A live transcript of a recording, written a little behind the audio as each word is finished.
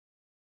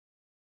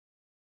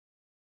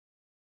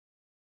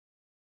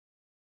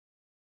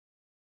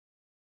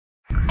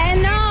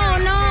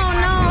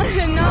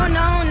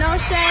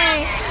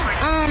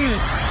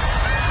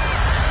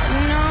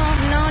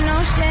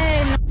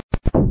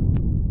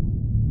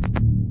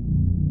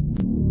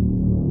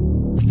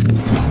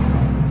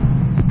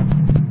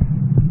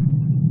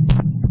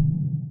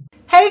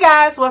Hey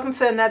guys, welcome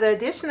to another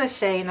edition of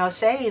Shade No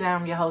Shade.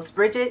 I'm your host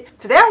Bridget.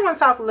 Today I want to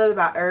talk a little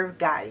about Irv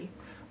Gotti.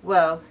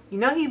 Well, you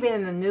know he's been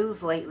in the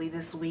news lately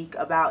this week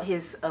about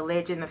his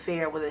alleged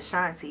affair with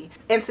Ashanti.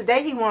 And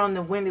today he went on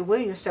the Wendy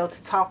Williams show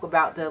to talk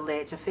about the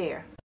alleged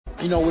affair.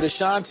 You know, with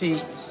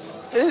Ashanti,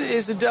 it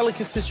is a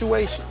delicate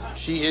situation.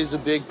 She is a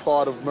big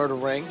part of Murder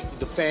Ring.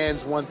 The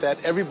fans want that.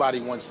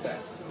 Everybody wants that.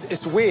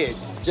 It's weird.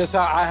 Just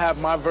how I have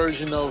my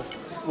version of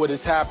what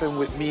has happened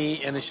with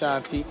me and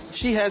Ashanti,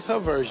 she has her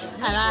version.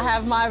 And I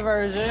have my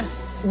version.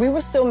 We were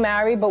still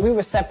married, but we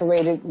were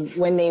separated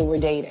when they were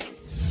dating.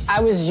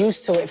 I was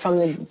used to it from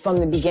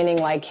the beginning,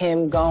 like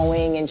him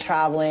going and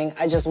traveling.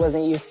 I just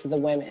wasn't used to the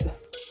women.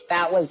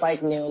 That was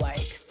like new,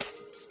 like,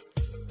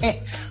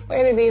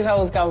 where did these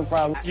hoes come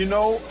from? You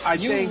know, I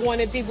think... You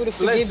wanted people to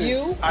forgive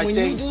you when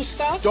you do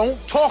stuff?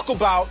 Don't talk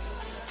about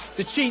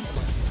the cheating.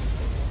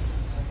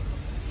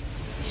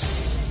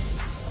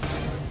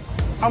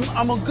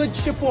 I'm a good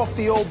chip off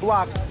the old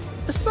block,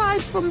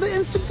 aside from the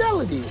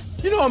infidelity.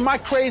 You know, in my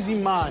crazy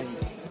mind,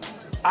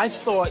 I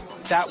thought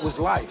that was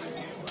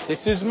life.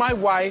 This is my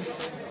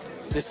wife,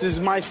 this is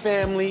my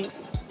family,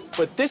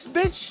 but this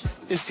bitch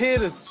is here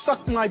to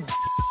suck my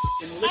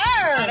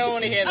I don't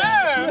want to hear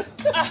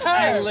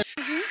that.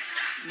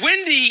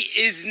 Wendy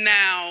is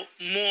now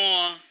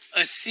more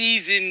a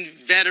seasoned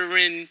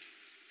veteran,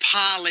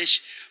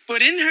 polished,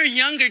 but in her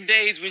younger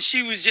days when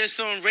she was just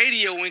on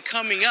radio and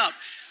coming up,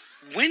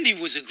 Wendy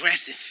was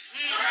aggressive.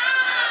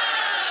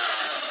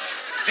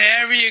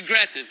 Very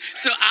aggressive.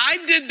 So I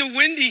did the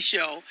Wendy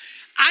show.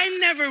 I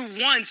never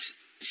once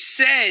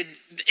said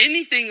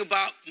anything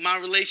about my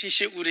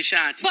relationship with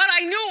Ashanti. But I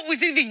knew it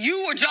was either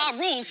you or Ja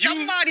Rule.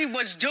 Somebody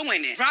was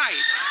doing it.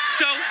 Right.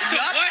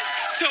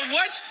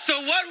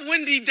 So what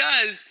Wendy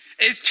does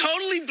is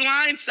totally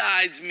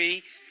blindsides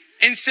me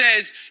and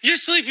says, "You're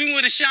sleeping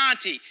with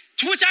Ashanti,"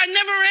 to which I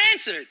never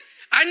answered.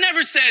 I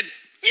never said,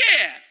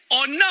 "Yeah"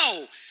 or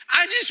 "No."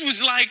 I just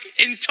was like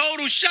in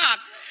total shock.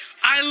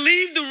 I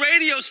leave the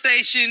radio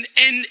station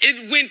and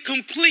it went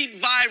complete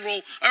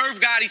viral.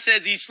 Irv Gotti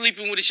says he's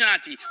sleeping with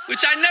Ashanti,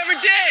 which I never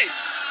did.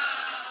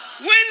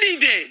 Wendy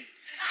did.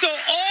 So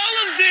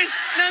all of this,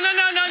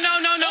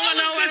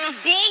 this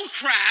bull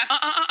crap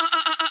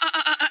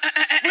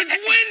was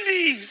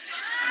Wendy's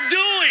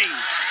doing.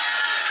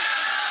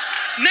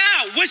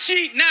 Now, was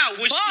she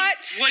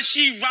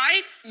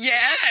right?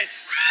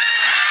 Yes.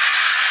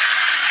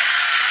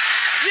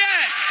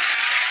 Yes.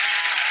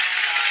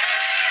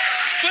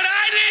 But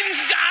I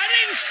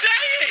didn't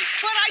say it.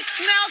 But I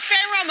smell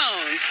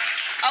pheromones.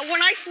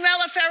 When I smell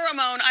a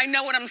pheromone, I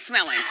know what I'm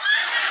smelling.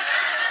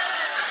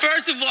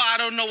 First of all, I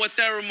don't know what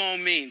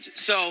pheromone means.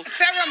 So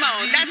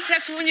pheromone,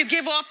 that's when you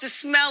give off the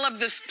smell of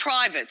the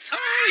privates.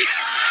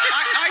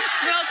 I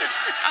smelled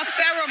a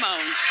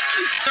pheromone.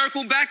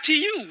 Circle back to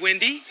you,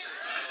 Wendy.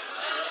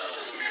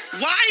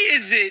 Why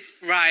is it,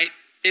 right,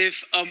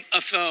 if a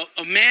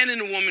man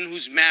and a woman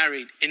who's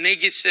married and they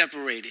get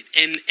separated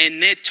and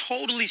they're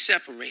totally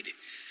separated,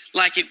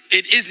 like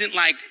it isn't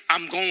like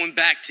I'm going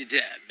back to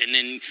Deb and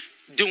then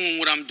doing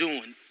what I'm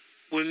doing.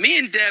 When me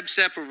and Deb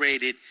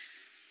separated,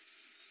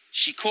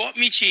 she caught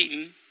me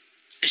cheating.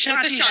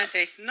 Ashanti?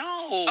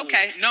 No.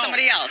 Okay, no.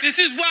 Somebody else. This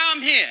is why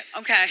I'm here.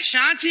 Okay.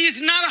 Ashanti is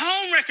not a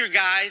homewrecker,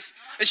 guys.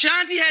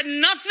 Ashanti had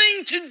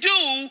nothing to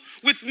do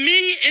with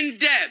me and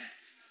Deb.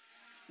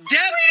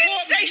 Deb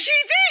caught me. She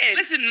did.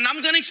 Listen, and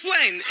I'm going to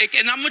explain,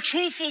 and I'm a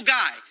truthful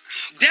guy.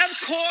 Deb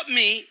caught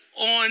me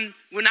on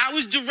when I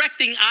was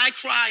directing I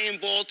Cry in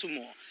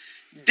Baltimore.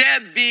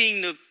 Deb,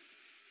 being the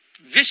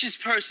vicious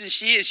person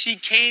she is, she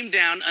came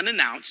down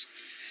unannounced,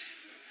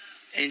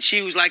 and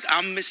she was like,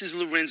 "I'm Mrs.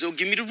 Lorenzo,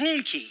 give me the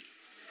room key."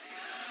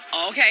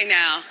 Okay,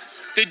 now.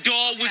 The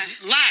door was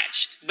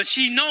latched, but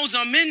she knows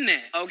I'm in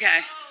there.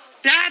 Okay.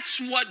 That's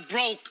what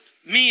broke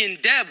me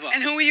and Deb up.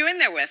 And who were you in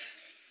there with?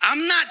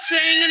 I'm not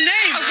saying a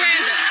name. Oh,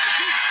 Brandon.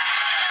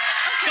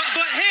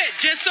 But here,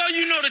 just so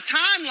you know the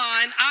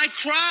timeline, I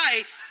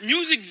Cry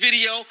music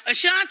video,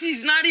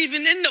 Ashanti's not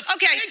even in the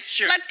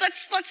picture.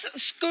 Let's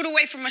scoot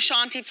away from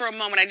Ashanti for a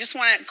moment. I just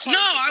want to close. No,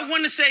 I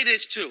want to say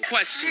this too.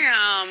 Question.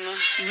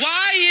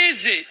 Why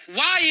is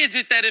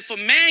it that if a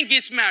man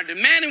gets married, a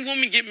man and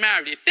woman get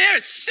married, if they're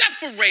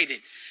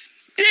separated,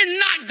 they're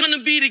not going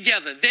to be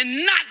together. They're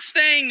not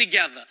staying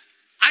together.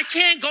 I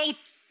can't go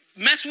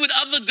mess with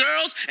other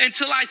girls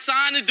until I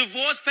sign a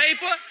divorce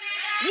paper?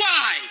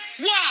 Why?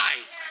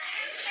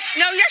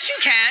 No, yes, you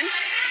can.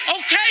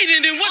 Okay,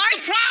 then what's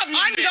the problem?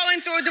 I'm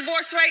going through a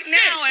divorce right now.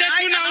 Yeah,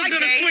 that's when I was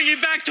going to swing it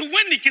back to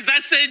Wendy, because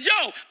I said,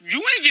 "Yo, you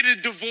ain't get a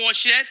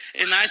divorce yet,"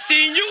 and I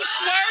seen you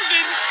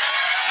swerving.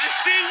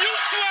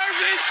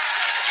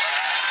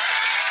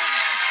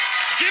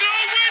 Get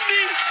on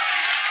Wendy.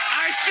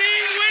 I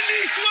seen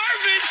Wendy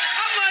swerving.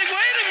 I'm like,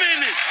 wait a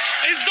minute.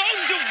 Is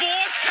those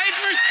divorce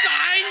papers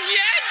signed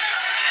yet?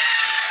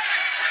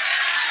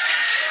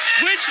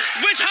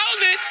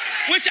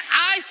 Which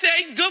I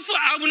say, good for,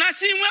 when I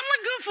see him, I'm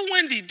like, good for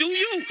Wendy, do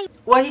you?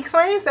 Well, he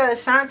claims that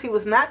Ashanti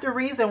was not the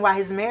reason why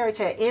his marriage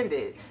had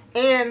ended.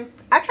 And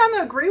I kind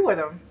of agree with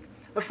him.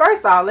 But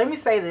first off, let me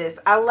say this.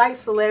 I like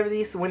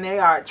celebrities when they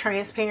are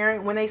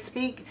transparent when they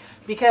speak,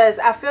 because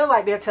I feel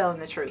like they're telling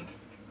the truth.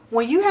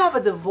 When you have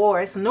a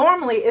divorce,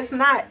 normally it's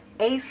not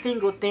a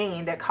single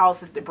thing that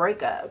causes the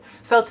breakup.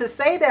 So to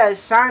say that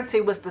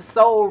Ashanti was the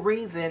sole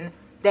reason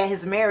that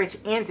his marriage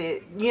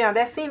ended,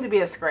 that seemed to be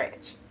a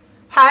stretch.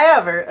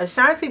 However,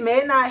 Ashanti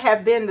may not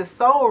have been the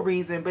sole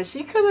reason, but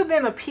she could have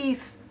been a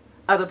piece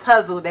of the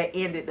puzzle that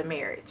ended the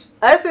marriage.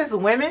 Us as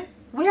women,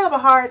 we have a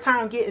hard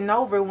time getting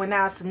over when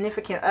our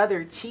significant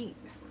other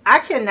cheats. I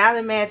cannot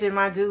imagine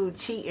my dude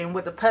cheating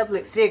with a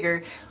public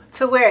figure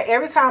to where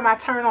every time I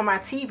turn on my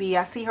TV,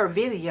 I see her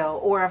video,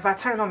 or if I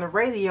turn on the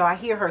radio, I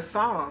hear her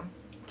song.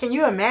 Can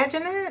you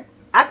imagine that?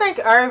 I think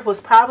Irv was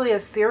probably a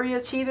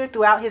serial cheater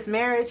throughout his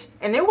marriage,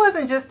 and it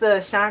wasn't just the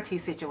Ashanti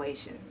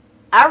situation.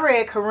 I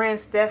read Corinne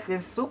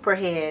Steffen's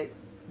Superhead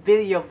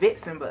video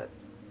vixen book,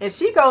 and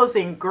she goes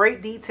in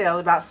great detail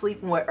about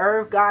sleeping with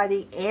Irv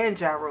Gotti and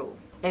Ja Rule,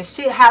 and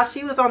how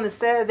she was on the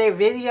set of their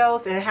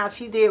videos and how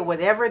she did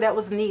whatever that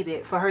was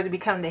needed for her to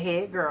become the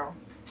head girl.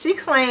 She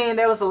claimed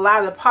there was a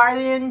lot of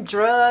partying,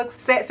 drugs,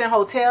 sex in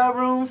hotel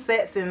rooms,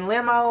 sex in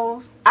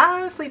limos. I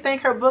honestly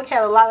think her book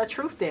had a lot of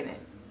truth in it.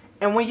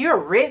 And when you're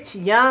rich,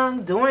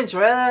 young, doing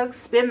drugs,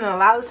 spending a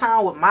lot of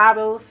time with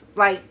models,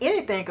 like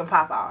anything can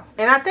pop off.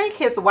 And I think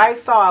his wife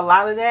saw a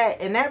lot of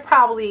that, and that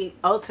probably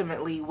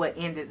ultimately what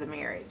ended the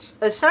marriage.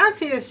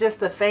 Ashanti is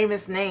just a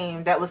famous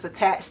name that was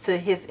attached to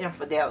his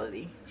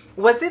infidelity.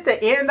 Was it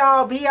the end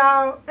all be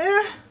all?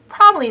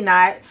 Probably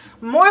not.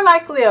 More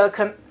likely a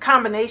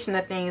combination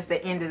of things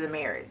that ended the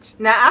marriage.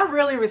 Now, I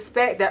really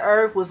respect that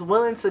Irv was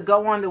willing to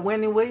go on the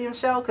Wendy Williams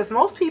show, because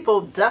most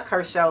people duck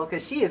her show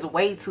because she is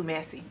way too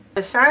messy.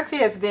 Ashanti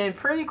has been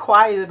pretty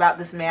quiet about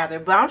this matter,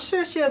 but I'm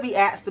sure she'll be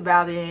asked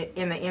about it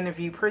in the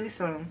interview pretty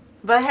soon.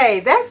 But hey,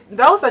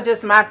 those are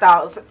just my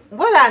thoughts.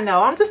 What I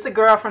know, I'm just a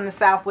girl from the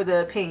South with an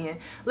opinion.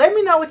 Let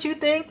me know what you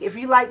think. If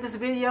you like this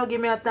video,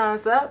 give me a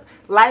thumbs up,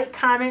 like,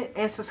 comment,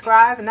 and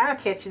subscribe, and I'll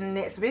catch you in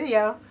the next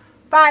video.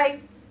 Bye!